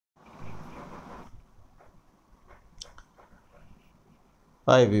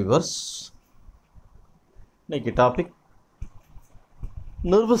Hi viewers, இன்னைக்கு topic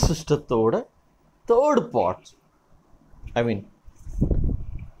nervous சிஸ்டத்தோட third part, I mean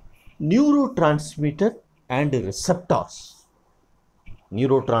neurotransmitter and receptors.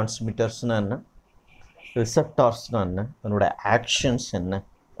 நியூரோட்ரான்ஸ்மிட்டர்ஸ்னா என்ன, ரிசெப்டார்ஸ்னா என்ன, அதனோட ஆக்ஷன்ஸ் என்ன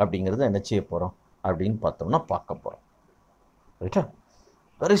அப்படிங்கிறத என்ன செய்ய போகிறோம் அப்படின்னு பார்த்தோம்னா பார்க்க போகிறோம். ரைட்டா?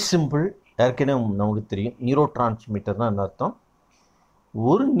 Very simple. ஏற்கனவே நமக்கு தெரியும் நியூரோட்ரான்ஸ்மிட்டர்னால் என்ன அர்த்தம்.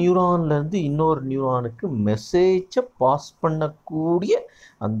 ஒரு நியூரான்லேருந்து இன்னொரு நியூரானுக்கு மெசேஜை பாஸ் பண்ணக்கூடிய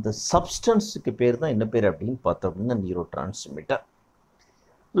அந்த சப்ஸ்டன்ஸுக்கு பேர் தான் என்ன பேர் அப்படின்னு பார்த்தோம்னா நியூரோ டிரான்ஸ்மிட்டர்.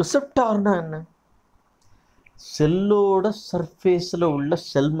 ரிசெப்டார்னா என்ன, செல்லோட சர்ஃபேஸில் உள்ள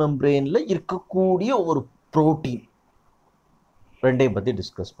செல் மெம்பரேனில் இருக்கக்கூடிய ஒரு ப்ரோட்டீன். ரெண்டையும் பற்றி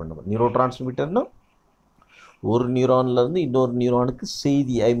டிஸ்கஸ் பண்ணுவோம். நியூரோ டிரான்ஸ்மிட்டர்னா ஒரு நியூரான்லேருந்து இன்னொரு நியூரானுக்கு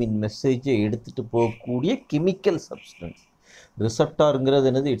செய்தி, ஐ மீன் மெசேஜை எடுத்துகிட்டு போகக்கூடிய கெமிக்கல் சப்ஸ்டன்ஸ். ரிசெப்டாருங்கிறது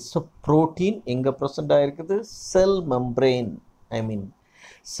என்னது, இட்ஸ் அ ப்ரோட்டீன். எங்கே ப்ரெசென்ட் ஆகிருக்குது, செல் மெம்பரேன், ஐ மீன்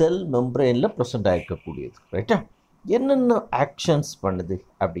செல் மெம்பரேனில் ப்ரெசென்ட் ஆகிருக்கக்கூடியது. ரைட்டா? என்னென்ன ஆக்ஷன்ஸ் பண்ணுது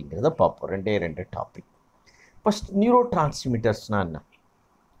அப்படிங்கிறத பார்ப்போம். ரெண்டு டாபிக். ஃபஸ்ட் நியூரோ டிரான்ஸ்மிட்டர்ஸ்னால் என்ன.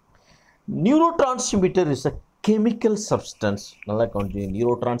 Neuro transmitter is a chemical substance. நல்லா கவனிச்சு,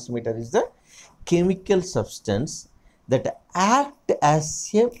 neuro transmitter is the chemical substance that act as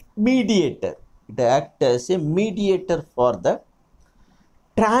a mediator. It acts as a mediator for the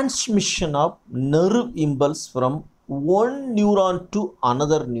transmission of nerve impulse from one neuron to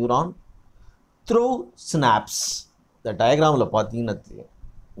another neuron through synapse. The diagram la pathina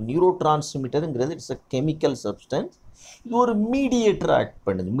neurotransmitter is a chemical substance. இது ஒரு mediator act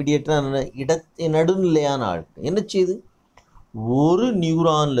பண்ணுது. Mediator நடுநிலையான ஆள். என்ன செய்யுது, ஒரு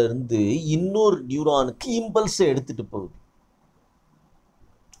நியூரான்லேருந்து இன்னொரு நியூரானுக்கு இம்பல்ஸை எடுத்துகிட்டு போகுது.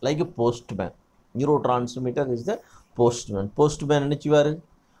 Like postman. Neuro transmitter is the postman. Postman நினச்சிவார்,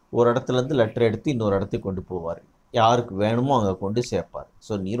 ஒரு இடத்துலேருந்து லெட்டர் எடுத்து இன்னொரு இடத்துக்கு கொண்டு போவார். யாருக்கு வேணுமோ அங்கே கொண்டு சேர்ப்பார்.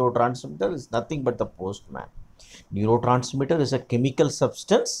 So neuro transmitter is nothing but the postman. Neuro transmitter is a chemical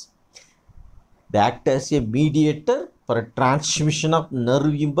substance. They act as a mediator for a transmission of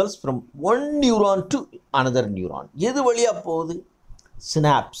nerve impulse from one neuron to another neuron. எது வழியாக போகுது,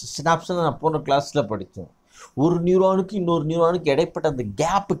 synapse. சினாப்ஸ்னு நான் போன கிளாஸில் படித்தோம். ஒரு நியூரானுக்கு இன்னொரு நியூரானுக்கு இடைப்பட்ட அந்த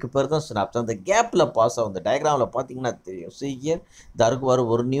கேப்புக்கு பேர் தான் சினாப்ஸ். அந்த கேப்பில் பாஸ் ஆகும். இந்த டயக்ராமில் பார்த்தீங்கன்னா தெரியும். சீக்கிரம் தருக்கு வர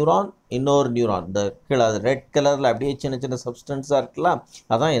ஒரு நியூரான் இன்னொரு நியூரான், இந்த கீழே அது ரெட் கலரில் அப்படியே சின்ன சின்ன சப்ஸ்டன்ஸாக இருக்கலாம்.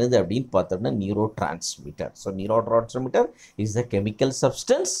 அதான் என்னது அப்படின்னு பார்த்தோம்னா neuro transmitter. So neuro transmitter is the chemical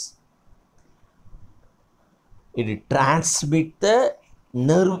substance. It transmits the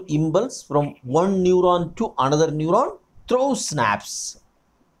nerve impulse from one neuron to another neuron through synapse.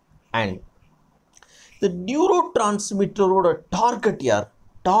 And the neurotransmitter target here,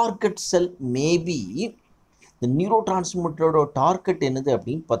 target cell may be the neurotransmitter target என்னது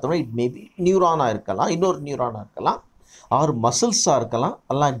அப்படின்னு பார்த்தோம்னா it may be நியூரானாக இருக்கலாம், இன்னொரு நியூரானாக இருக்கலாம், R மசில்ஸாக இருக்கலாம்,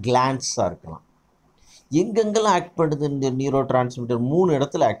 எல்லாம் கிளாண்ட்ஸாக இருக்கலாம். எங்கெங்கெல்லாம் ஆக்ட் பண்ணுது இந்த நியூரோ டிரான்ஸ்மிட்டர்? 3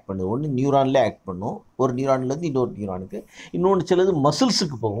 இடத்துல ஆக்ட் பண்ணுது. ஒன்று நியூரான்லேயே ஆக்ட் பண்ணும், ஒரு நியூரான்லேருந்து இன்னொரு நியூரானுக்கு. இன்னொன்று சிலது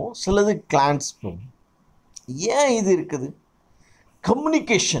மசில்ஸுக்கு போகும், சிலது கிளாண்ட்ஸ் போகும். ஏன் இது இருக்குது?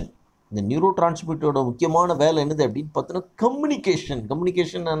 கம்யூனிகேஷன். இந்த நியூரோ டிரான்ஸ்மிட்டரோட முக்கியமான வேலை என்னது அப்படின்னு பார்த்தோன்னா கம்யூனிகேஷன்.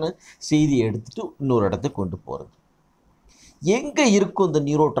 கம்யூனிகேஷனான செய்தியை எடுத்துகிட்டு இன்னொரு இடத்துக்கு கொண்டு போகிறது. எங்கே இருக்கும் இந்த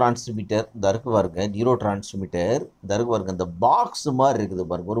நியூரோ டிரான்ஸ்மிட்டர்? இந்த இருக்கு பாருங்க, நியூரோ டிரான்ஸ்மிட்டர் இந்த இருக்கு பாருங்க, இந்த பாக்ஸ் மாதிரி இருக்குது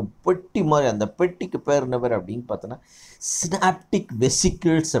பாருங்க, ஒரு பெட்டி மாதிரி. அந்த பெட்டிக்கு பேர் என்ன பேர் அப்படின்னு பார்த்தோன்னா சினாப்டிக்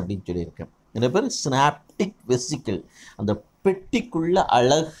வெசிக்கிள்ஸ் அப்படின்னு சொல்லியிருக்கேன். என்ன பேர்? Synaptic vesicle. அந்த பெட்டிக்குள்ளே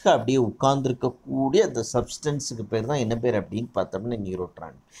அழகாக அப்படியே உட்கார்ந்துருக்கக்கூடிய அந்த சப்ஸ்டன்ஸுக்கு பேர் தான் என்ன பேர் அப்படின்னு பார்த்தோம்னா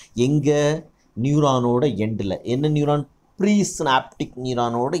நியூரோட்ரான். எங்கே? நியூரானோட எண்டில். என்ன நியூரான்? ப்ரீ சினாப்டிக்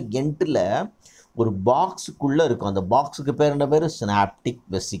நியூரானோட எண்டில் ஒரு பாக்ஸுக்குள்ளே இருக்கும். அந்த பாக்ஸுக்கு பேர் என்ன பேர்? Synaptic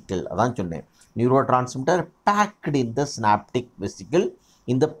vesicle. அதான் சொன்னேன், neuro transmitter packed in the synaptic vesicle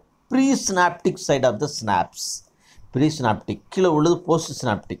in the pre synaptic side of the synapse. Pre synaptic கீழே உள்ளது post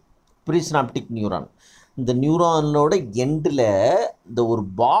synaptic, pre synaptic neuron. இந்த நியூரானோட எண்டில் இந்த ஒரு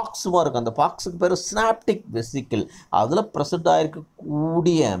பாக்ஸ் மாதிரி இருக்கும். அந்த பாக்ஸுக்கு பேர் சினாப்டிக் வெசிக்கிள். அதில் ப்ரெசென்ட்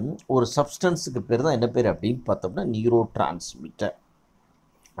ஆகிருக்கக்கூடிய ஒரு சப்ஸ்டன்ஸுக்கு பேர் தான் என்ன பேர் அப்படின்னு பார்த்தோம்னா neuro transmitter.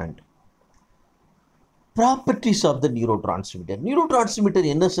 And properties of the neurotransmitter. Neurotransmitter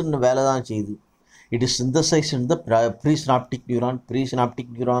என்ன சொன்ன வேலை தான் செய்யுது? It is synthesise in the ப்ரீசினாப்டிக் neuron.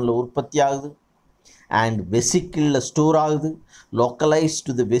 ப்ரீசினாப்டிக் நியூரானில் உற்பத்தி ஆகுது அண்ட் வெசிக்கிளில் ஸ்டோர் ஆகுது. லோக்கலைஸ்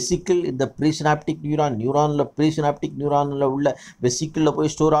டு த வெசிக்கிள் இந்த ப்ரீசினாப்டிக் நியூரான். நியூரானில் ப்ரீசினாப்டிக் நியூரானில் உள்ள வெசிக்கிளில்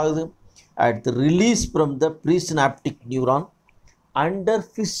போய் ஸ்டோர் ஆகுது. அடுத்து release from the ப்ரீசினாப்டிக் neuron under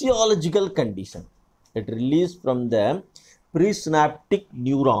physiological condition. It release from the presynaptic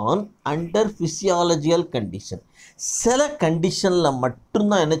neuron under physiological condition. சில கண்டிஷனில்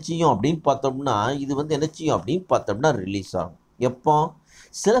மட்டும்தான் என்ன செய்யும் அப்படின்னு பார்த்தோம்னா இது வந்து என்ன செய்யும் அப்படின்னு பார்த்தோம்னா ரிலீஸ் ஆகும். எப்போ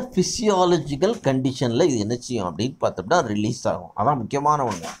சில ஃபிசியாலஜிக்கல் கண்டிஷனில் இது என்ன செய்யும் அப்படின்னு பார்த்தோம்னா ரிலீஸ் ஆகும். அதான் முக்கியமான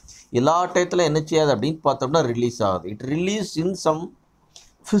ஒன்று. எல்லா டயத்தில் என்ன செய்யாது அப்படின்னு பார்த்தோம்னா ரிலீஸ் ஆகுது. It release in some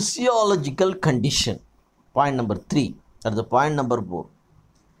physiological condition. Point number 3. That's the point number 4.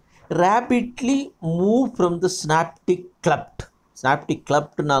 Rapidly move from the synaptic cleft. Synaptic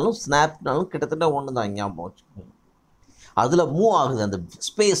cleftனாலும் snapனாலும் கிட்டத்தட்ட ஒன்று தான் ஞாபகம் வச்சுக்கோங்க. அதில் மூவ் ஆகுது அந்த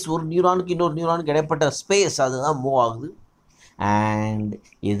ஸ்பேஸ், ஒரு நியூரானுக்கு இன்னொரு நியூரானுக்கு இடைப்பட்ட ஸ்பேஸ் அதுதான் மூவ் ஆகுது. அண்ட்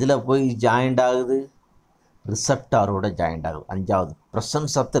இதில் போய் ஜாயிண்ட் ஆகுது, ரிசெப்டாரோட ஜாயிண்ட் ஆகுது. 5வது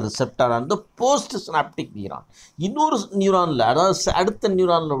ப்ரெசன்ஸ் ஆஃப் த ரிசெப்டார் அந்த போஸ்ட் சினாப்டிக் நியூரான். இன்னொரு நியூரானில், அதாவது அடுத்த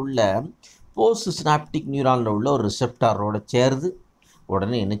நியூரானில் உள்ள போஸ்ட் சினாப்டிக் நியூரானில் உள்ள ஒரு ரிசெப்டாரோட சேருது.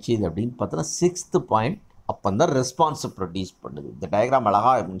 உடனே என்ன செய்யுது அப்படின்னு பார்த்தோன்னா 6th பாயிண்ட், அப்போ தான் ரெஸ்பான்ஸை ப்ரொடியூஸ் பண்ணுது. இந்த டயக்ராம்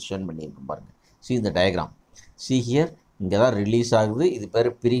அழகாக மென்ஷன் பண்ணியிருக்கோம் பாருங்கள். இந்த டயக்ராம் ஹியர் இங்கே தான் ரிலீஸ் ஆகுது. இது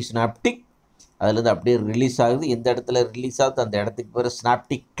பேர் ப்ரீ சினாப்டிக். அதுலேருந்து அப்படியே ரிலீஸ் ஆகுது. எந்த இடத்துல ரிலீஸ் ஆகுது அந்த இடத்துக்கு பேர்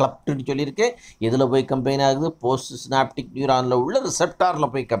சினாப்டிக் கிளப்ட்னு சொல்லியிருக்கேன். எதில் போய் கம்பைன் ஆகுது? போஸ்ட் சினாப்டிக் நியூரானில் உள்ள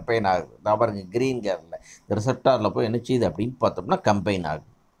ரிசெப்டாரில் போய் கம்பைன் ஆகுது. நான் பாருங்கள் க்ரீன் கேரில் இந்த ரிசெப்டாரில் போய் என்ன செய்யுது அப்படின்னு பார்த்தோம்னா கம்பைன் ஆகுது.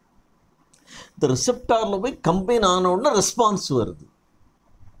 இந்த ரிசெப்டாரில் போய் கம்பைன் ஆனவுடனே ரெஸ்பான்ஸ் வருது.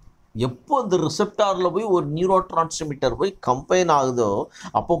 எப்போ இந்த ரிசெப்டாரில் போய் ஒரு நியூரோ டிரான்ஸ்மிட்டர் போய் கம்பைன் ஆகுதோ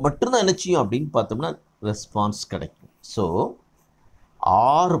அப்போ மட்டும்தான் என்ன செய்யும் அப்படின்னு பார்த்தோம்னா ரெஸ்பான்ஸ் கிடைக்கும். ஸோ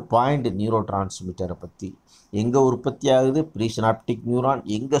 6 பாயிண்ட் நியூரோ டிரான்ஸ்மிட்டரை பற்றி. எங்கே உற்பத்தி ஆகுது? ப்ரீசினாப்டிக் நியூரான்.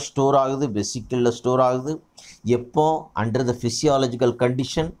 எங்கே ஸ்டோர் ஆகுது? வெசிக்கிளில் ஸ்டோர் ஆகுது. எப்போ? Under the physiological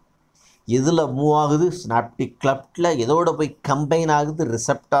condition. எதில் மூவ் ஆகுது? சினாப்டிக் கிளப்டில். எதோட போய் கம்பைன் ஆகுது?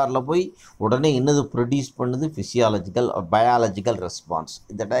 ரிசெப்டாரில் போய். உடனே என்னது ப்ரொடியூஸ் பண்ணுது? Physiological biological response.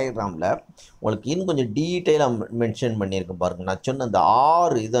 இந்த டயக்ராமில் உங்களுக்கு இன்னும் கொஞ்சம் டீட்டெயிலாக மென்ஷன் பண்ணியிருக்கேன் பாருங்கள். நான் சொன்ன அந்த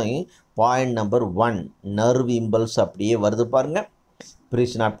 6 இதையும் பாயிண்ட் நம்பர் 1 நர்வ் இம்பல்ஸ் அப்படியே வருது பாருங்கள்.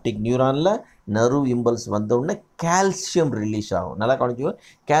 ப்ரீசினாப்டிக் நியூரானில் நர்வ் இம்பல்ஸ் வந்தவுடனே கால்சியம் ரிலீஸ் ஆகும். நல்லா கவனிச்சுக்கோ.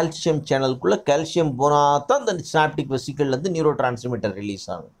 கால்சியம் சேனலுக்குள்ளே கால்சியம் போனால் தான் அந்த சினாப்டிக் வெசிக்கிள்லேருந்து நியூரோ டிரான்ஸ்மிட்டர் ரிலீஸ்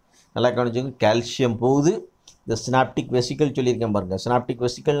ஆகும். நல்லா கவனிச்சுக்கோங்க. கால்சியம் போகுது. இந்த சினாப்டிக் வெசிக்கிள் சொல்லியிருக்கேன் பாருங்கள். சினாப்டிக்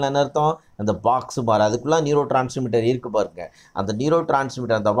வெசிக்கிள்னு என்ன அர்த்தம்? அந்த பாக்ஸ் பாரு, அதுக்குள்ளே நியூரோ டிரான்ஸ்மிட்டர் இருக்குது பாருங்கள். அந்த நியூரோ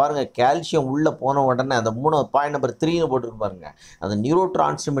டிரான்ஸ்மிட்டர் அந்த பாருங்கள் கால்சியம் உள்ளே போன உடனே அந்த 3 பாயிண்ட் நம்பர் 3ன்னு போட்டுருக்கு பாருங்கள். அந்த நியூரோ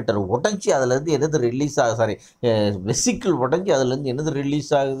டிரான்ஸ்மிட்டர் உடஞ்சி அதுலேருந்து என்னது ரிலீஸ் ஆகுது? வெசிக்கிள் உடஞ்சி அதுலேருந்து என்னது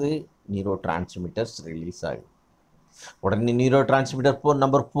ரிலீஸ் ஆகுது? நியூரோ டிரான்ஸ்மிட்டர்ஸ் ரிலீஸ் ஆகுது. உடனே நியூரோ டிரான்ஸ்மிட்டர்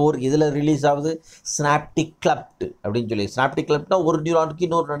நம்பர் 4 இதில் ரிலீஸ் ஆகுது? சினாப்டிக் கிளப்ட் அப்படின்னு சொல்லி. சினாப்டிக் கிளப்ட்னா ஒரு நியூரானுக்கு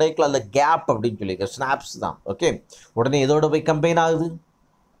இன்னொரு நடைக்குள்ள அந்த கேப் அப்படின்னு சொல்லியிருக்க ஸ்னாப்ஸ் தான். ஓகே. உடனே எதோட போய் கம்பைன் ஆகுது?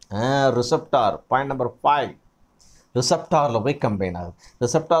 ரிசெப்டார். பாயிண்ட் நம்பர் 5 ரிசெப்டாரில் போய் கம்பைன் ஆகுது.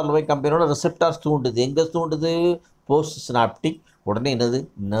 ரிசெப்டாரில் போய் கம்பைனோட ரிசெப்டார்ஸ் தூண்டுது. எங்கே தூண்டுது? Post synaptic. உடனே என்னது?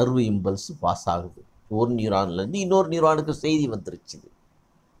 நர்வ் இம்பல்ஸ் பாஸ் ஆகுது. ஒரு நியூரான்லேருந்து இன்னொரு நியூரானுக்கு செய்தி வந்துருச்சு.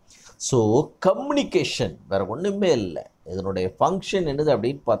 ஸோ கம்யூனிகேஷன் வேறு ஒன்றுமே இல்லை. இதனுடைய ஃபங்க்ஷன் என்னது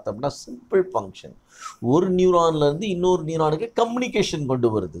அப்படின்னு பார்த்தோம்னா சிம்பிள் ஃபங்க்ஷன். ஒரு நியூரான்லேருந்து இன்னொரு நியூரானுக்கு கம்யூனிகேஷன் கொண்டு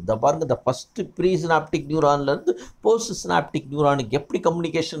வருது. இந்த பாருங்கள், இந்த first pre synaptic நியூரான்லேருந்து post synaptic நியூரானுக்கு எப்படி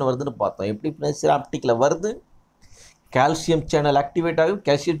கம்யூனிகேஷன் வருதுன்னு பார்த்தோம். எப்படி சினாப்டிக்கில் வருது? கால்சியம் சேனல் ஆக்டிவேட் ஆகுது.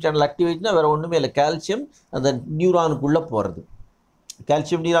 கால்சியம் சேனல் ஆக்டிவேட்னா வேறு ஒன்றுமே இல்லை. கால்சியம் அந்த நியூரானுக்குள்ளே போகிறது.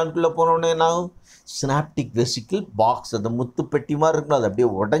 கால்சியம் நியூரானுக்குள்ளே போனோடனே என்ன ஆகும்? சினாப்டிக் வெசிக்கிள் பாக்ஸ், அந்த முத்து பெட்டி மாதிரி இருக்கணும், அது அப்படியே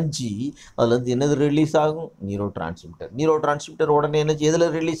உடஞ்சி அதுலேருந்து என்னது ரிலீஸ் ஆகும்? Neuro transmitter. நியூரோ டிரான்ஸ்மிட்டர் உடனே என்ன எதில்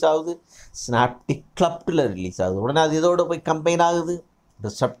ரிலீஸ் ஆகுது? சினாப்டிக் கிளப்டில் ரிலீஸ் ஆகுது. உடனே அது இதோட போய் கம்பைன் ஆகுது?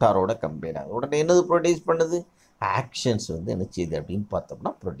 ரிசெப்டாரோட கம்பைன் ஆகுது. உடனே என்னது ப்ரொடியூஸ் பண்ணுது? ஆக்ஷன்ஸ் வந்து என்ன செய்யுது அப்படின்னு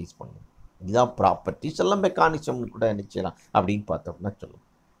பார்த்தோம்னா ப்ரொடியூஸ் பண்ணுது. இதுதான் ப்ராப்பர்ட்டிஸ். எல்லாம் மெக்கானிசம்னு கூட என்ன செய்யலாம் அப்படின்னு பார்த்தோம்னா சொல்லுவோம்.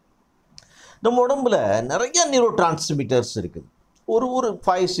 நம்ம உடம்புல நிறைய நியூரோ டிரான்ஸ்மிட்டர்ஸ் இருக்குது. ஒரு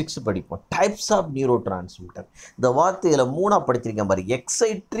 5-6 படிப்போம். Types of neuro transmitter. இந்த வார்த்தையில் 3 படிச்சிருக்கேன் பாரு.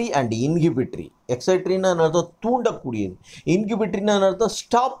 எக்ஸைட்ரி அண்ட் இன்ஹிபிட்ரி. எக்ஸைட்ரின்னு அர்த்தம் தூண்டக்கூடியது. இன்ஹிபிட்ரின்னு அர்த்தம்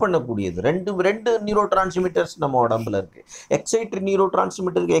ஸ்டாப் பண்ணக்கூடியது. ரெண்டு நியூரோ டிரான்ஸ்மிட்டர்ஸ் நம்ம உடம்புல இருக்குது. எக்ஸைட்ரி neuro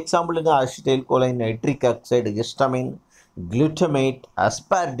டிரான்ஸ்மிட்டருக்கு எக்ஸாம்பிளுங்க acetyl choline, nitric oxide, histamine, glutamate,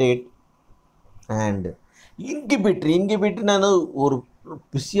 aspartate. And இன்ஹிபிட்ரின்னு ஒரு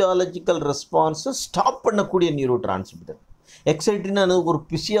பிசியாலஜிக்கல் ரெஸ்பான்ஸை ஸ்டாப் பண்ணக்கூடிய நியூரோ டிரான்ஸ்மிட்டர். எக்ஸைட்ரின்னு ஒரு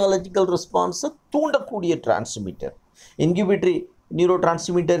பிசியாலஜிக்கல் ரெஸ்பான்ஸை தூண்டக்கூடிய டிரான்ஸ்மிட்டர். இன்ஹிபிட்ரி நியூரோ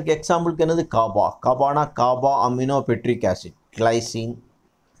டிரான்ஸ்மிட்டருக்கு எக்ஸாம்பிளுக்கு என்னது? Kaapa. காபானா Kaapa amino Patrick acid, glycine,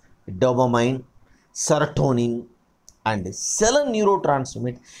 dopamine, serotonin. And சில நியூரோ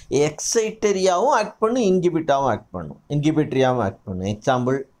டிரான்ஸ்மிட் எக்ஸைட்டரியாகவும் ஆக்ட் பண்ணும், இன்ஹிபிட்டாகவும் ஆக்ட் பண்ணும், இன்ஹிபிட்ரியாகவும் ஆக்ட் பண்ணும்.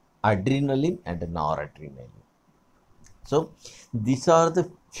 எக்ஸாம்பிள் அட்ரினலின் அண்ட் நார் adrenaline. So these are the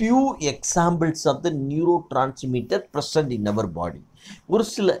few examples of the neurotransmitter present in our body. ஒரு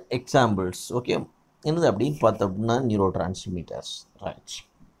சில examples okay என்னது அப்படின்னு பார்த்தோம்னா நியூரோட்ரான்ஸ்மிட்டர்ஸ் ரைட்.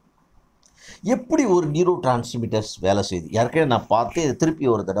 எப்படி ஒரு நியூரோட்ரான்ஸ்மிட்டர்ஸ் வேலை செய்யுது ஏற்கனவே நான் பார்த்து இதை திருப்பி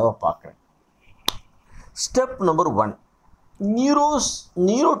ஒரு தடவை பார்க்குறேன். Step number 1,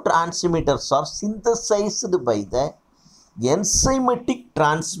 neurotransmitters are synthesized by the enzymatic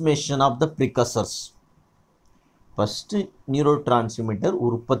transmission of the precursors. First neurotransmitter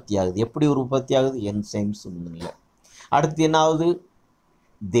உற்பத்தி ஆகுது. எப்படி உற்பத்தி ஆகுது? என்சைம்ஸ் இல்லை. அடுத்து என்ன ஆகுது?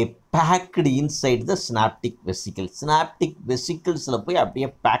 தே packed inside the synaptic vesicle. Synaptic வெசிக்கிள்ஸில் போய் அப்படியே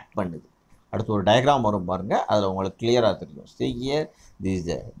பேக் பண்ணுது. அடுத்து ஒரு டயக்ராம் வரும் பாருங்கள், அதில் உங்களுக்கு கிளியராக தெரியும். ஹியர் திஸ்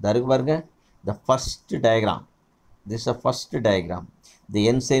தருக்கு பாருங்கள், the first diagram, this a first diagram. இந்த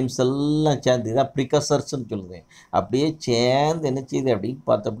என்சைம்ஸ் எல்லாம் சேர்ந்து இதான் ப்ரிகசர்ஸ்ன்னு சொல்லுவேன். அப்படியே சேர்ந்து என்ன செய்யுது அப்படின்னு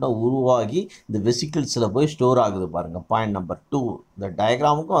பார்த்தோம்னா உருவாகி இந்த வெசிக்கிள்ஸில் போய் ஸ்டோர் ஆகுது பாருங்கள். பாயிண்ட் நம்பர் 2, இந்த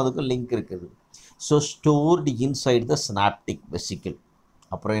டயக்ராமுக்கும் அதுக்கும் லிங்க் இருக்குது. So stored inside the synaptic vesicle.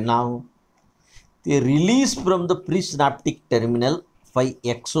 அப்புறம் என்ன ஆகும்? தி release from the ப்ரீஸ்னாப்டிக் terminal by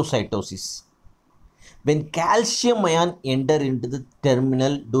exocytosis. When calcium ion enter into the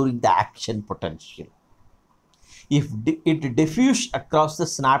terminal during the action potential, if it diffuse across the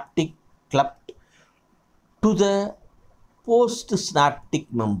synaptic cleft to the post-synaptic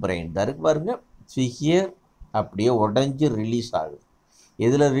membrane. தருக்கு பாருங்க, see here அப்படியே உடஞ்சி release ஆகுது.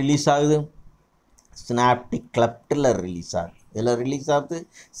 எதில் release ஆகுது? Synaptic கிளப்டில் release ஆகுது. இதில் release ஆகுது,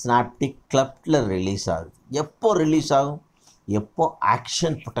 synaptic கிளப்டில் release ஆகுது. எப்போ ரிலீஸ் ஆகும்? எப்போ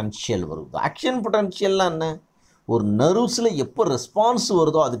ஆக்ஷன் பொட்டன்ஷியல் வருது. ஆக்ஷன் பொட்டன்ஷியல்லாம் என்ன? ஒரு நர்வ்ஸில் எப்போ ரெஸ்பான்ஸ்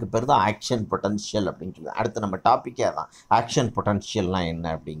வருதோ அதுக்கு பேர் தான் ஆக்ஷன் பொட்டன்ஷியல் அப்படின்னு சொல்லி. அடுத்து நம்ம டாப்பிக்கே தான் ஆக்ஷன் பொட்டன்ஷியல்னால் என்ன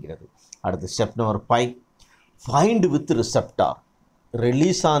அப்படிங்கிறது. அடுத்து step number 5, find with receptor.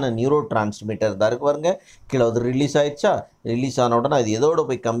 Release ஆன நியூரோ டிரான்ஸ்மிட்டர் தான் இருக்கு பாருங்க, கீழே அது ரிலீஸ் ஆகிடுச்சா? ரிலீஸ் ஆன உடனே அது எதோட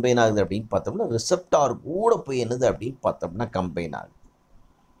போய் கம்பைன் ஆகுது அப்படின்னு பார்த்தோம்னா ரிசெப்டார் கூட போய் என்னது அப்படின்னு பார்த்தோம்னா கம்பைன் ஆகுது.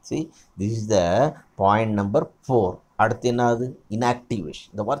 See, this is the point number 4. அடுத்து என்ன ஆகுது? இன்ஆக்டிவேஷன்.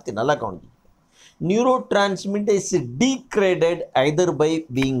 இந்த வார்த்தை நல்லா கவனிங்க. Neurotransmitter is degraded either by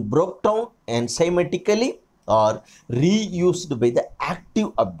being broke down enzymatically or reused by the active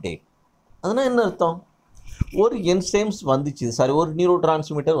update. அதனால் என்ன அர்த்தம்? ஒரு என்சைம்ஸ் வந்துச்சு, சாரி ஒரு நியூரோ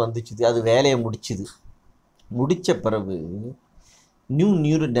டிரான்ஸ்மிட்டர் வந்துச்சு, அது வேலையை முடித்த பிறகு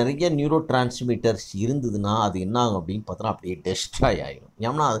நிறைய நியூரோ டிரான்ஸ்மிட்டர்ஸ் இருந்ததுன்னா அது என்ன ஆகும் அப்படின்னு பார்த்தோன்னா அப்படியே டெஸ்ட்ராய் ஆகிடும்.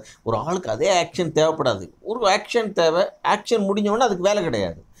 ஏன்னா ஒரு ஆளுக்கு அதே ஆக்ஷன் தேவைப்படாது, ஒரு ஆக்ஷன் தேவை, ஆக்ஷன் முடிஞ்சவொடனே அதுக்கு வேலை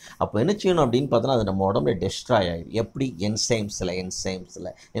கிடையாது. அப்போ என்ன செய்யணும் அப்படின்னு பார்த்தோன்னா அது நம்ம உடம்புல டெஸ்ட்ராய் ஆகிடும். எப்படி? என்சைம்ஸில் என்ன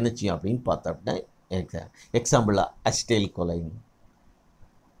செய்யும் அப்படின்னு பார்த்தோம்னா எக்ஸாம்பிளாக அசிடைல்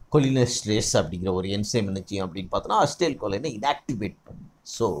கொலினஸ்ட்ரேஸ் அப்படிங்கிற ஒரு என்சைம் என்ன செய்யும் அப்படின்னு பார்த்தோன்னா அசிடைல் கொலைனை இன்ஆக்டிவேட் பண்ணும்.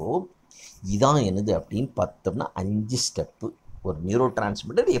 ஸோ இதான் என்னது அப்படின்னு பார்த்தோம்னா 5 ஸ்டெப்பு ஒரு நியூரோ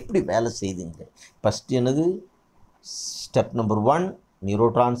டிரான்ஸ்மிட்டர் எப்படி வேலை செய்யுதுங்க. ஃபஸ்ட்டு என்னது? ஸ்டெப் நம்பர் 1, நியூரோ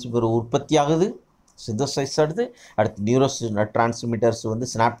டிரான்ஸ்மிட்டர் உற்பத்தி ஆகுது, சிந்தசைஸ் ஆகுது. அடுத்து நியூரோ டிரான்ஸ்மிட்டர்ஸ் வந்து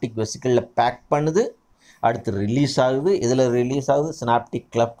ஸ்னாப்டிக் வெசிக்கிளில் பேக் பண்ணுது. அடுத்து ரிலீஸ் ஆகுது. இதில் ரிலீஸ் ஆகுது, ஸ்னாப்டிக்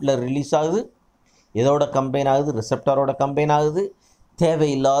கிளப்டில் ரிலீஸ் ஆகுது. எதோட கம்பைன் ஆகுது? ரிசெப்டாரோட கம்பைன் ஆகுது.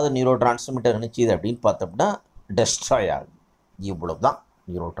 தேவையில்லாத நியூரோ டிரான்ஸ்மிட்டர் நினச்சிது அப்படின்னு பார்த்தோம்னா டெஸ்ட்ராய் ஆகுது. இவ்வளோ தான்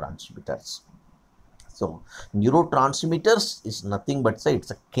neuro transmitters. So, neurotransmitters is nothing but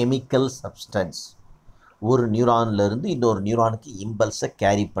it's a chemical substance. ஒரு நியூரான்லேருந்து இன்னொரு நியூரானுக்கு இம்பல்ஸை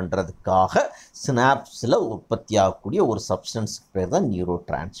கேரி பண்ணுறதுக்காக சினாப்ஸில் உற்பத்தி ஆகக்கூடிய ஒரு சப்ஸ்டன்ஸ் பேர் தான் நியூரோ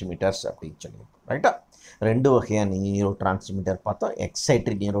டிரான்ஸ்மிட்டர்ஸ் அப்படின்னு சொல்லியிருக்கோம். ரைட்டா? 2 வகையான நியூரோ டிரான்ஸ்மிட்டர் பார்த்தோம்.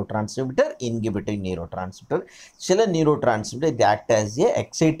 எக்ஸைட்டரி neuro transmitter, inhibitory neuro transmitter. சில நியூரோ டிரான்ஸ்மிட்டர் இது act as a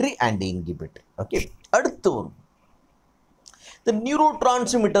எக்ஸைட்டரி and inhibitory. Okay, அடுத்து வரும் இந்த நியூரோ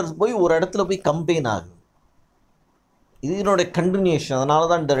டிரான்ஸ்மிட்டர்ஸ் போய் ஒரு இடத்துல போய் கம்பைன் ஆகுது. இதனுடைய கண்டினியூஷன். அதனால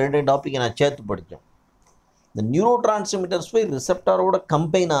தான் இந்த 2 டாப்பிக்கை நான் சேர்த்து படித்தேன். இந்த நியூரோ டிரான்ஸ்மிட்டர்ஸ் போய் ரிசெப்டாரோட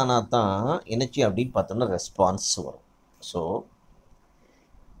கம்பைன் ஆனால் தான் என்னச்சு அப்படின்னு பார்த்தோம்னா ரெஸ்பான்ஸ் வரும். ஸோ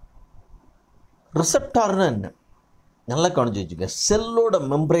ரிசெப்டார்னா என்ன நல்லா கவனிச்சு வச்சுக்க. செல்லோட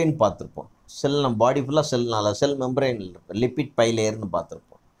மெம்பரைன் பார்த்துருப்போம். செல் நம்ம பாடி ஃபுல்லாக செல் மெம்பரைன் லிப்பிட் பைலேயர்னு பார்த்துருப்போம்.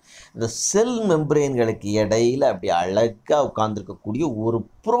 இந்த செல் மெம்பரைன்களுக்கு இடையில் அப்படி அழகாக உட்கார்ந்துருக்கக்கூடிய ஒரு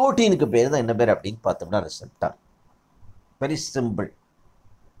புரோட்டீனுக்கு பேர் தான் என்ன பேர் அப்படின்னு பார்த்தோம்னா ரிசெப்டார். Very simple.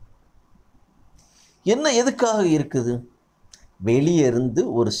 என்ன எதுக்காக இருக்குது? வெளியே இருந்து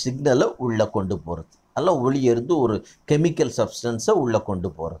ஒரு சிக்னலை உள்ளே கொண்டு போகிறது, அல்ல வெளியே இருந்து ஒரு கெமிக்கல் சப்ஸ்டன்ஸை உள்ளே கொண்டு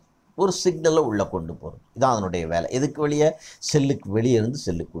போகிறது, ஒரு சிக்னலை உள்ளே கொண்டு போகிறது. இதான் அதனுடைய வேலை. எதுக்கு வெளியே? செல்லுக்கு வெளியே இருந்து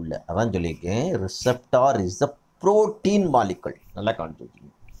செல்லுக்கு உள்ளே. அதான் சொல்லியிருக்கேன், receptor is the protein molecule. நல்லா கவனிச்சு.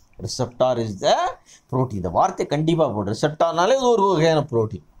 Receptor is the protein. இந்த வார்த்தை கண்டிப்பாக போடும். ரிசெப்டார்னாலே இது ஒரு வகையான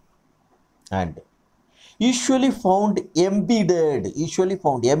protein. And usually found எம்பிடட். Usually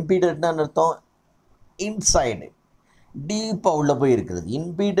found எம்பிடட்னா அர்த்தம் இன்சைடு, டீப்பாக உள்ளே போய் இருக்கிறது.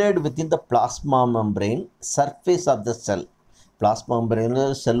 இம்பீடட் within the plasma membrane surface of the sell. Plasma membrane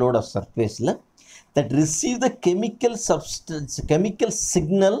செல்லோட சர்ஃபேஸில் that receive the chemical substance, chemical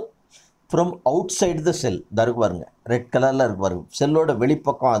signal from out side த செல். இதாக இருக்கு பாருங்க, ரெட் கலரில் இருக்கு பாருங்க. செல்லோட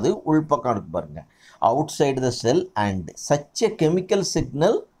வெளிப்பக்கம் அது உள்பக்கம் இருக்கு பாருங்க, out side the sell. And such a chemical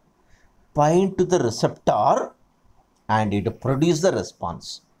signal point to the receptor and it produce the response.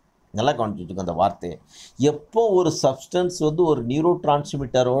 நல்லா கவனிச்சுட்டு அந்த வார்த்தையை. எப்போ ஒரு சப்ஸ்டன்ஸ் வந்து ஒரு நியூரோ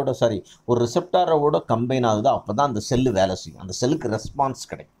டிரான்ஸ்மிட்டரோட ஒரு ரிசெப்டாரோட கம்பைன் ஆகுதோ அப்போ தான் அந்த செல்லு வேலை செய்யும், அந்த செல்லுக்கு ரெஸ்பான்ஸ்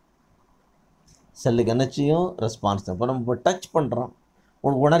கிடைக்கும். செல்லுக்கு என்ன செய்யும்? ரெஸ்பான்ஸ் தான். இப்போ நம்ம டச் பண்ணுறோம்,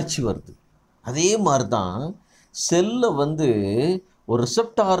 ஒரு உணர்ச்சி வருது. அதே மாதிரி தான் செல்லை வந்து ஒரு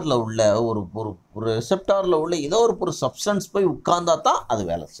ரிசெப்டாரில் உள்ள ஒரு ரிசெப்டாரில் உள்ள ஏதோ ஒரு சப்ஸ்டன்ஸ் போய் உட்கார்ந்தா தான் அது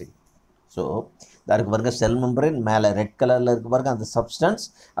வேலை செய்யும். ஸோ இதாக இருக்கு பாருங்க, செல் மெம்பரேன் மேலே ரெட் கலரில் இருக்கு பாருங்க, அந்த சப்ஸ்டன்ஸ்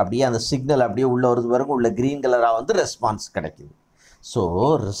அப்படியே அந்த சிக்னல் அப்படியே உள்ளே வருது பாருங்க, உள்ள க்ரீன் கலராக வந்து ரெஸ்பான்ஸ் கிடைக்குது. ஸோ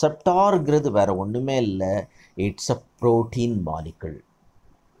ரிசெப்டார்ங்கிறது வேறு ஒன்றுமே இல்லை, இட்ஸ் அ ப்ரோட்டீன் மாலிகுல்.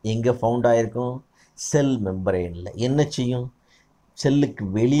 எங்கே ஃபவுண்ட் ஆகிருக்கும்? செல் மெம்பரேனில். என்ன செய்யும்? செல்லுக்கு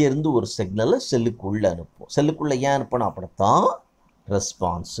வெளியே இருந்து ஒரு சிக்னலை செல்லுக்கு உள்ளே அனுப்பும். செல்லுக்குள்ளே ஏன் அனுப்பணும்? அப்படித்தான்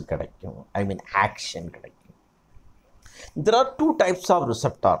ரெஸ்பான்ஸ் கிடைக்கும், ஐ மீன் ஆக்ஷன் கிடைக்கும். There are two types of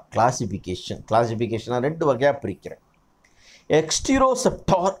receptor classification. Classification ரெண்டு வகையாக பிரிக்கிறேன்,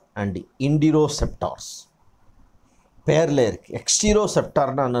 எக்ஸ்டிரோசெப்டார் அண்ட் இண்டிரோசெப்டார்ஸ். பேரில் இருக்குது.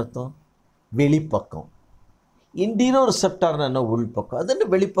 எக்ஸ்டிரோசெப்டார்னா அர்த்தம் வெளிப்பக்கம், இண்டிரோ ரிசெப்டார்னா என்ன? உள்பக்கம். அது என்ன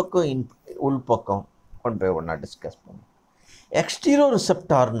வெளிப்பக்கம் உள்பக்கம்? ஒன் பை ஒன்றா டிஸ்கஸ் பண்ணுவோம். எக்ஸ்டிரோ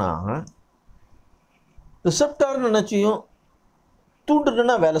ரிசெப்டார்னா என்ன செய்யும்?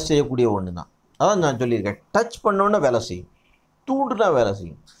 தூண்டுனா வேலை செய்யக்கூடிய ஒன்று தான். அதான் நான் சொல்லியிருக்கேன், டச் பண்ணோன்னா வேலை செய்யும், தூண்டுனா வேலை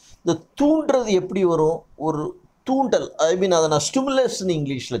செய்யும். இந்த தூண்டுறது எப்படி வரும்? ஒரு தூண்டல், ஐ மீன் அதை நான் ஸ்டிமுலஸ்ன்னு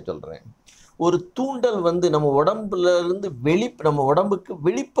இங்கிலீஷில் சொல்கிறேன். ஒரு தூண்டல் வந்து நம்ம உடம்புலேருந்து நம்ம உடம்புக்கு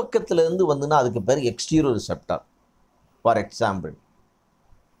வெளிப்பக்கத்துலேருந்து வந்துன்னா அதுக்கு பேர் எக்ஸ்டீரியோ ரிசெப்டார். ஃபார் எக்ஸாம்பிள்,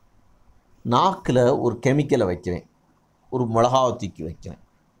 நாக்கில் ஒரு கெமிக்கலை வைக்கிறேன், ஒரு மிளகாவை தூக்கி வைக்கிறேன்.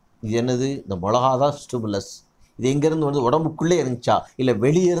 இது என்னது? இந்த மிளகா தான் ஸ்டிமுலஸ். இது எங்கேருந்து வந்து உடம்புக்குள்ளே இருந்துச்சா இல்லை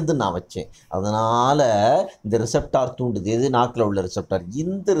வெளியே இருந்து நான் வச்சேன், அதனால் இந்த ரிசெப்டார் தூண்டுது. எது? நாக்கில் உள்ள ரிசெப்டார்.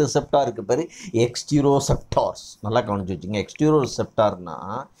 இந்த ரிசெப்டாருக்கு பேர் எக்ஸ்டிரோசெப்டார்ஸ். நல்லா கவனிச்சு வச்சுங்க. எக்ஸ்டிரோ ரிசெப்டார்னா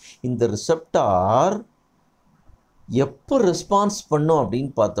இந்த ரிசெப்டார் எப்போ ரெஸ்பான்ஸ் பண்ணும்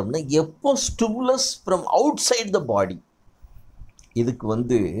அப்படின்னு பார்த்தோம்னா எப்போ stimulus from out side the பாடி. இதுக்கு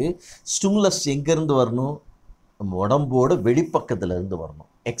வந்து ஸ்டிமுலஸ் எங்கேருந்து வரணும்? நம்ம உடம்போட வெளிப்பக்கத்தில் இருந்து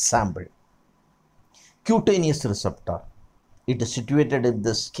வரணும். Example, cutaneous receptor, it is situated in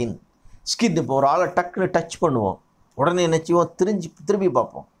the skin. Skin. இப்போ ஒரு ஆளை டக்குன்னு டச் பண்ணுவோம், உடனே என்ன செய்வோம்? திரும்பி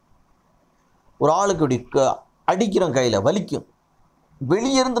பார்ப்போம். ஒரு ஆளுக்கு இப்படி அடிக்கிறோம், கையில் வலிக்கும்,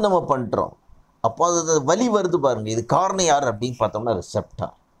 வெளியிருந்து நம்ம பண்ணுறோம், அப்போ அது வலி வருது பாருங்கள். இது காரணம் யார் அப்படின்னு பார்த்தோம்னா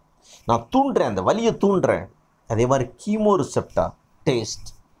ரிசெப்டார். நான் தூண்டுறேன், அந்த வலியை தூண்டுறேன். அதே மாதிரி கீமோ ரிசெப்டார், டேஸ்ட்.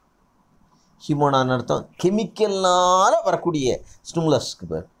 ஹீமோனான்னு அர்த்தம் கெமிக்கல்னால் வரக்கூடிய ஸ்டிமுலஸ்க்கு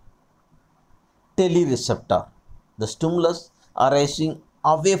பேர் டெலிரிசெப்டார். த stimulus arising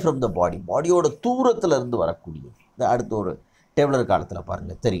away from the பாடி, பாடியோட தூரத்தில் இருந்து வரக்கூடியது. இந்த அடுத்த ஒரு டேப்லர் காலத்தில்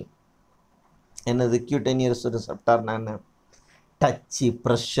பாருங்கள் தெரியும். என்னது? கியூட்டேனியஸ் ரிசெப்டார்னா என்ன? டச்சு,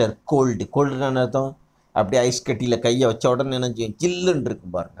 ப்ரெஷர், கோல்டுன்னு அர்த்தம். அப்படியே ஐஸ் கட்டியில் கையை வச்ச உடனே என்ன செய்யும்? ஜில்லுன்னு இருக்கு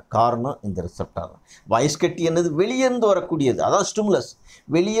பாருங்கள். காரணம் இந்த ரிசெப்டார் தான். ஐஸ் கட்டி என்னது? வெளியேருந்து வரக்கூடியது, அதான் ஸ்டிமுலஸ்.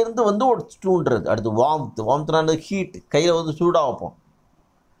 வெளியேருந்து வந்து ஒரு தூண்டுறது. அடுத்து வார்ம்த்னா ஹீட், கையில் வந்து சூடாக வைப்போம்,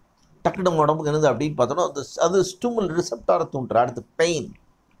 டக்கு நம்ம உடம்புக்கு என்னது அப்படின்னு பார்த்தோன்னா அது ரிசெப்டாரை தூண்டுற. அடுத்து பெயின்,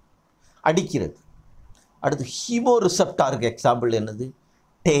 அடிக்கிறது. அடுத்து ஹீமோ ரிசெப்டாருக்கு எக்ஸாம்பிள் என்னது?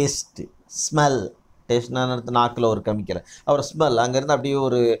 Taste, smell. டேஸ்ட்னா அடுத்து நாக்கில் ஒரு கெமிக்கல், அவர் ஸ்மெல். அங்கேருந்து அப்படியே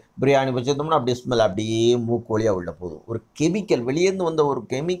ஒரு பிரியாணி வச்சுருந்தோம்னா அப்படியே ஸ்மெல் அப்படியே மூக்கு வழியாக உள்ள போதும். ஒரு கெமிக்கல், வெளியேருந்து வந்த ஒரு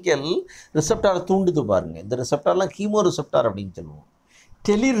கெமிக்கல் ரிசெப்டாரை தூண்டுது பாருங்கள். இந்த ரிசெப்டார்லாம் ஹீமோ ரிசெப்டார் அப்படின்னு சொல்லுவோம்.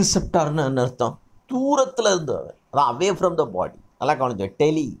 டெலி ரிசெப்டார்னு என்ன அர்த்தம்? தூரத்தில் இருந்து, அதான் அவே ஃப்ரம் த பாடி. நல்லா கவனிச்சோம்.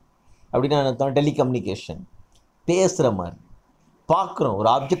 டெலி அப்படின்னா அர்த்தம் டெலிகம்யூனிகேஷன், பேசுகிற மாதிரி. பார்க்குறோம், ஒரு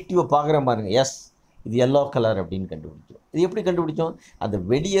ஆப்ஜெக்டிவை பார்க்குற மாதிரிங்க. எஸ், இது எல்லோ கலர் அப்படின்னு கண்டுபிடிச்சோம். இது எப்படி கண்டுபிடிச்சோம்? அந்த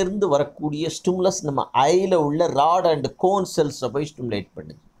வெளியேருந்து வரக்கூடிய ஸ்டிமுலஸ் நம்ம ஐயில் உள்ள ராட் அண்ட் கோன் செல்ஸை போய் ஸ்டிமுலேட்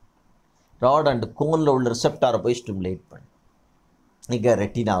பண்ணுது. ராட் அண்ட் கோனில் உள்ள ரிசெப்டாரை போய் ஸ்டிமுலேட் பண்ணு. இங்கே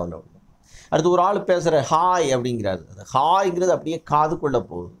ரெட்டினாவில் உள்ள. அடுத்து ஒரு ஆள் பேசுகிற ஹாய் அப்படிங்கிறாரு. அது ஹாய்ங்கிறது அப்படியே காதுக்குள்ளே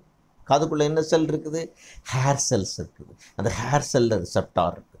போகுது. காதுக்குள்ளே என்ன செல் இருக்குது? ஹேர் செல்ஸ் இருக்குது. அந்த ஹேர் செல்லில்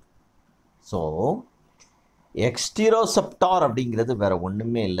ரிசெப்டார் இருக்குது. ஸோ எக்ஸ்டிரோசெப்டார் அப்படிங்கிறது வேறு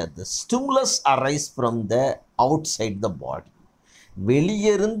ஒன்றுமே இல்லை. த stimulus arise from the out side the பாடி.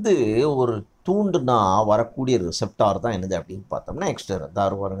 வெளியிருந்து ஒரு தூண்டுனா வரக்கூடிய ரிசெப்டார் தான் என்னது அப்படின்னு பார்த்தோம்னா எக்ஸ்டர்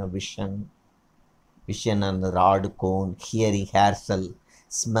அதாவது பாருங்க விஷன் அந்த ராடு கோன் ஹியரிங் ஹேர் செல்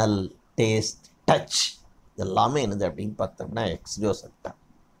ஸ்மெல் டேஸ்ட் டச் இதெல்லாமே என்னது அப்படின்னு பார்த்தோம்னா எக்ஸ்டிரோசெப்டார்.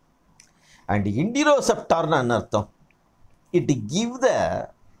 அண்ட் இன்டிரோசெப்டார்னா என்ன அர்த்தம்? It give the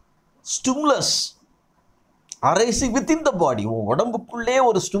stimulus arising within the பாடி. உடம்புக்குள்ளே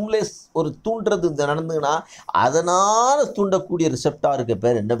ஒரு ஸ்டிமுலஸ் ஒரு தூண்டுறது இந்த நடந்துன்னா அதனால் தூண்டக்கூடிய ரிசெப்டாருக்கு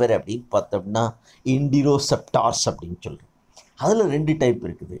பேர் என்ன பேர் அப்படின்னு பார்த்தோம்னா இன்டிரோசெப்டார்ஸ் அப்படின்னு சொல்கிறோம். அதில் 2 டைப்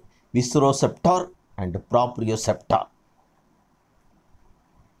இருக்குது, விஸ்ரோசெப்டார் அண்ட் ப்ராப்ரியோசெப்டார்.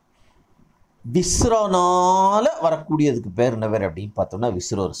 விஸ்ரானால வரக்கூடியதுக்கு பேர் என்ன பேர் அப்படின்னு பார்த்தோம்னா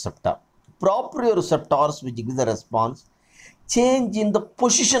விஸ்ரோசெப்டார். ப்ராப்ரியோசெப்டார்ஸ் which give the response change in the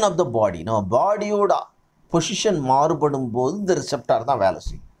position of the பாடி. நம்ம பாடியோட பொசிஷன் மாறுபடும் போது இந்த ரிசெப்டார் தான் வேலை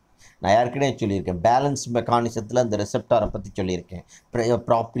செய்யும். நான் ஏற்கனவே சொல்லியிருக்கேன், பேலன்ஸ் மெக்கானிசத்தில் இந்த ரிசெப்டாரை பற்றி சொல்லியிருக்கேன்.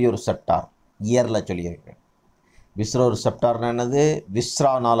 ப்ராப்ரியோசெப்டார் இயரில் சொல்லியிருக்கேன். விஸ்ரோசெப்டார்னா என்னது?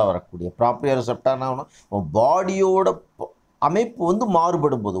 விஸ்ரானால் வரக்கூடிய. ப்ராப்ரியோசெப்டார்னா பாடியோட அமைப்பு வந்து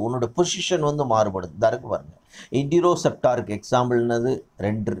மாறுபடும் போது உன்னோட பொசிஷன் வந்து மாறுபடுது. தருக்கு பாருங்க, இன்டிரோசெப்டாருக்கு எக்ஸாம்பிள் என்னது?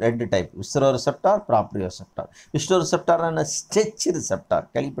 ரெண்டு டைப், விஸ்ரோசெப்டார் ப்ராப்ரியோசெப்டார். விஸ்ரோசெப்டார் என்ன? Stretch receptor.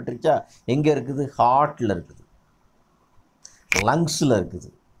 கேள்விப்பட்டிருச்சா? எங்கே இருக்குது? ஹார்ட்டில் இருக்குது, லங்ஸில்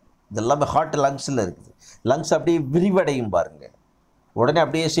இருக்குது. இதெல்லாமே ஹார்ட் லங்ஸில் இருக்குது. லங்ஸ் அப்படியே விரிவடையும் பாருங்க, உடனே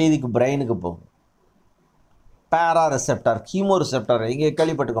அப்படியே செய்திக்கு பிரெயினுக்கு போகும். பேரா ரிசெப்டார் ஹீமோ ரிசெப்டார் எங்கே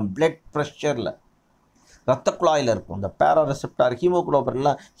கேள்விப்பட்டிருக்கோம்? பிளட் ப்ரெஷரில் ரத்த குழாயில் இருக்கும். இந்த பேரா ரிசெப்டார்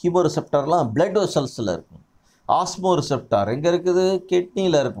ஹீமோகுளோபின்லாம் ஹீமோ ரிசெப்டார்லாம் பிளட் வெசல்ஸில் இருக்கும். ஆஸ்மோ ரிசெப்டார் எங்கே இருக்குது?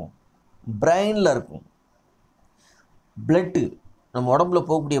 கிட்னியில் இருக்கும், பிரெயினில் இருக்கும். பிளட்டு நம்ம உடம்புல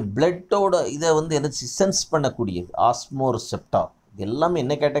போகக்கூடிய பிளட்டோட இதை வந்து என்ன சென்ஸ் பண்ணக்கூடியது ஆஸ்மோ ரிசெப்டார். இது எல்லாமே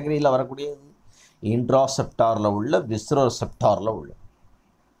என்ன கேட்டகரியில் வரக்கூடியது? இன்ட்ராசெப்டாரில் உள்ள விஸ்ரோசெப்டாரில் உள்ள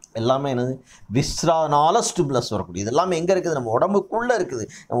எல்லாமே என்னது? விஸ்ரானால ஸ்டிமுலஸ் வரக்கூடிய. இது எல்லாமே எங்கே இருக்குது? நம்ம உடம்புக்குள்ளே இருக்குது.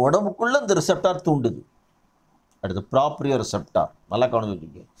 நம்ம உடம்புக்குள்ளே இந்த ரிசெப்டார் தூண்டுது. அடுத்து ப்ராப்ரியோசெப்டார். நல்லா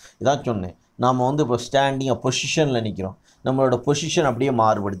கவனிச்சுக்கோங்க. இதான் சொன்னேன், நாம் வந்து இப்போ ஸ்டாண்டிங்காக பொசிஷனில் நிற்கிறோம், நம்மளோட பொசிஷன் அப்படியே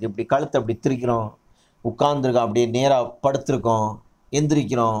மாறுபடுது. இப்படி கழுத்தை அப்படி திரிக்கிறோம், உட்காந்துருக்கோம், அப்படியே நேராக படுத்துருக்கோம்,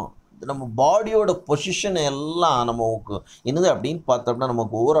 எந்திரிக்கிறோம். நம்ம பாடியோட பொசிஷன் எல்லாம் நமக்கு என்னது அப்படின்னு பார்த்தோம்னா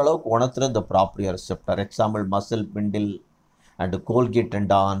நமக்கு ஓரளவுக்கு உணர்த்துற இந்த ப்ராப்ரியோசெப்டார். Example muscle பிண்டில் and Colgate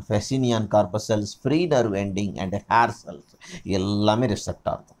டெண்டான், ஃபெசினியான் corpuscles, free nerve ending and hair cells எல்லாமே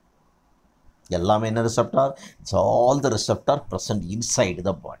ரிசெப்டார் தான். எல்லாமே என்ன receptor? It's all the receptor present inside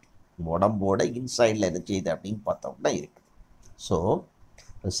the பாடி. உடம்போட இன்சைடில் என்ன செய்யுது அப்படின்னு பார்த்தோம்னா இருக்குது. ஸோ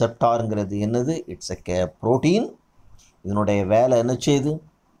ரிசெப்டாருங்கிறது என்னது? It's a protein. இதனுடைய வேலை என்ன செய்யுது?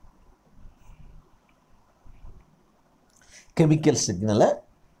 கெமிக்கல் சிக்னலை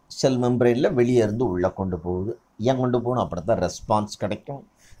செல் மெம்பரைனில் வெளியே இருந்து உள்ளே கொண்டு போகுது. ஏன் கொண்டு போகணும்? அப்படி தான் ரெஸ்பான்ஸ் கிடைக்கும்.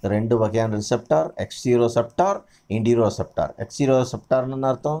 2 வகையான ரிசெப்டார், எக்ஸ்டிரோசெப்டார், இன்டிரோசெப்டார். எக்ஸ்டிரோசெப்டார்னு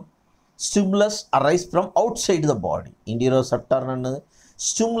அர்த்தம் stimulus arise from outside the body. Interoceptor என்னது?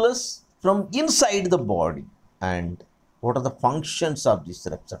 Stimulus from inside the body. And what are the functions of this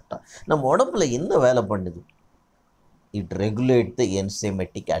receptor? நம்ம உடம்புல என்ன வேலை பண்ணுது? It regulates the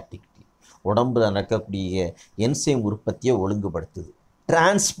enzymatic activity. உடம்புல நடக்கக்கூடிய என்சைம் உற்பத்தியை ஒழுங்குபடுத்துது.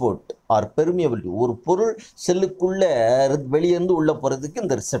 டிரான்ஸ்போர்ட் ஆர் பெர்மியபிலிட்டி, ஒரு பொருள் செல்லுக்குள்ளே வெளியேருந்து உள்ளே போகிறதுக்கு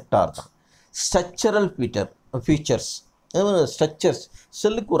இந்த ரிசெப்டார் தான். ஸ்ட்ரக்சரல் ஃபீச்சர்ஸ், ஸ்ட்ரக்சர்ஸ்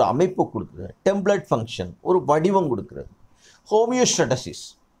செல்லுக்கு ஒரு அமைப்பு கொடுக்குறது. டெம்ப்ளேட் ஃபங்க்ஷன், ஒரு வடிவம் கொடுக்குறது. ஹோமியோஸ்டாசிஸ்,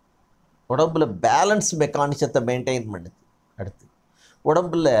 உடம்புல பேலன்ஸ் மெக்கானிசத்தை மெயின்டைன் பண்ணுது. அடுத்து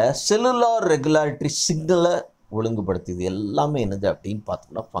உடம்புல செல்லுலார் ரெகுலாரிட்டி சிக்னலை ஒழுங்குபடுத்துது. எல்லாமே என்னது அப்படின்னு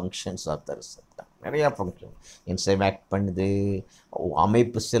பார்த்தோம்னா ஃபங்க்ஷன்ஸ் ஆஃப் த ரிசெப்டார். நிறையா ஃபங்க்ஷன். என்சைம் ஆக்ட் பண்ணுது,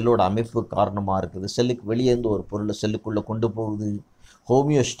 அமைப்பு செல்லோட அமைப்பு காரணமாக இருக்குது. செல்லுக்கு வெளியேருந்து ஒரு பொருளை செல்லுக்குள்ளே கொண்டு போகுது.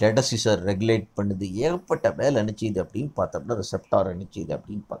 ஹோமியோஸ்டாசிஸை ரெகுலேட் பண்ணுது. ஏகப்பட்ட வேலை நினச்சிது அப்படின்னு பார்த்தோம்னா ரிசெப்டார் நினச்சிது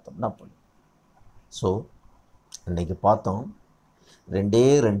அப்படின்னு பார்த்தோம்னா பண்ணும். ஸோ இன்றைக்கி பார்த்தோம்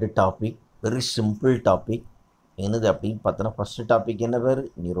 2 டாபிக், வெரி சிம்பிள் டாபிக். என்னது அப்படின்னு பார்த்தோன்னா ஃபஸ்ட்டு டாபிக் என்ன பேர்?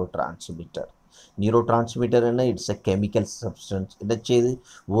 நியூரோட்ரான்ஸ்மிட்டர். நியூரோட்ரான்ஸ்மிட்டர் என்ன? It's a chemical substance. என்ன செய்யுது?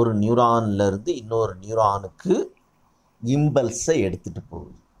 ஒரு நியூரான்லேருந்து இன்னொரு நியூரானுக்கு இம்பல்ஸை எடுத்துகிட்டு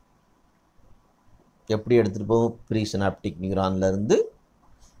போகுது. எப்படி எடுத்துகிட்டு போகும்? ப்ரீ சினாப்டிக் நியூரான்லேருந்து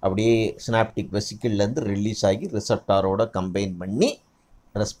அப்படியே சினாப்டிக் வெசிக்கிள்லேருந்து ரிலீஸ் ஆகி ரிசெப்டாரோட கம்பைன் பண்ணி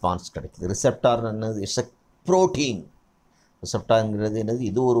ரெஸ்பான்ஸ் கிடைக்குது. ரிசெப்டார் என்னது? It's a protein. ரிசெப்டாருங்கிறது என்னது?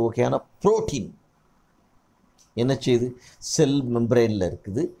 இது ஒரு வகையான ப்ரோட்டீன். என்ன செய்யுது? செல் மெம்பரைனில்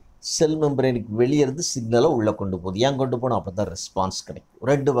இருக்குது. செல் மெம்பரைனுக்கு வெளியே இருந்து சிக்னலை உள்ளே கொண்டு போகுது. ஏன் கொண்டு போகணும்? அப்போ தான் ரெஸ்பான்ஸ் கிடைக்கும்.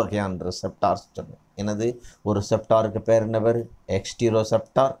 2 வகையான ரிசெப்டார்ஸ் சொன்னேன். என்னது? ஒரு ரிசெப்டாருக்கு பேர் என்ன பேர்?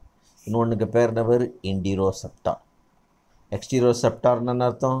 எக்ஸ்டிரோசெப்டார். இன்னொன்றுக்கு பேர் என்ன பேர்? இன்டிரோசெப்டார். எக்ஸ்டிரோசெப்டார்னு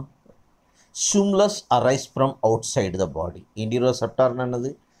அர்த்தம் Stimulus arise from outside the body. Interoceptor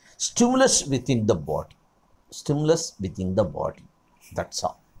என்னது? Stimulus within the body. Stimulus within the body. That's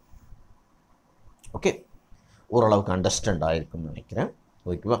all. Okay. ஓரளவுக்கு அண்டர்ஸ்டாண்ட் ஆகிருக்குன்னு நினைக்கிறேன்.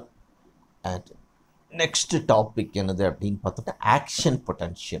 ஓகேவா? அண்ட் நெக்ஸ்ட் டாபிக் என்னது அப்படின்னு பார்த்தோம்னா ஆக்ஷன்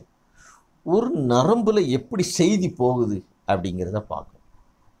பொட்டன்ஷியல். ஒரு நரம்பில் எப்படி செய்தி போகுது அப்படிங்கிறத பார்க்கணும்.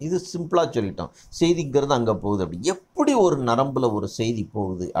 இது சிம்பிளாக சொல்லிட்டோம். செய்திங்கிறது அங்கே போகுது. அப்படி எப்படி ஒரு நரம்பில் ஒரு செய்தி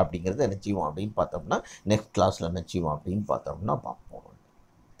போகுது அப்படிங்கிறத என்ன செய்வோம் அப்படின்னு பார்த்தோம்னா நெக்ஸ்ட் கிளாஸில் என்ன செய்வோம் அப்படின்னு பார்த்தோம்னா பார்ப்போம்.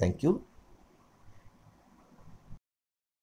 தேங்க்யூ.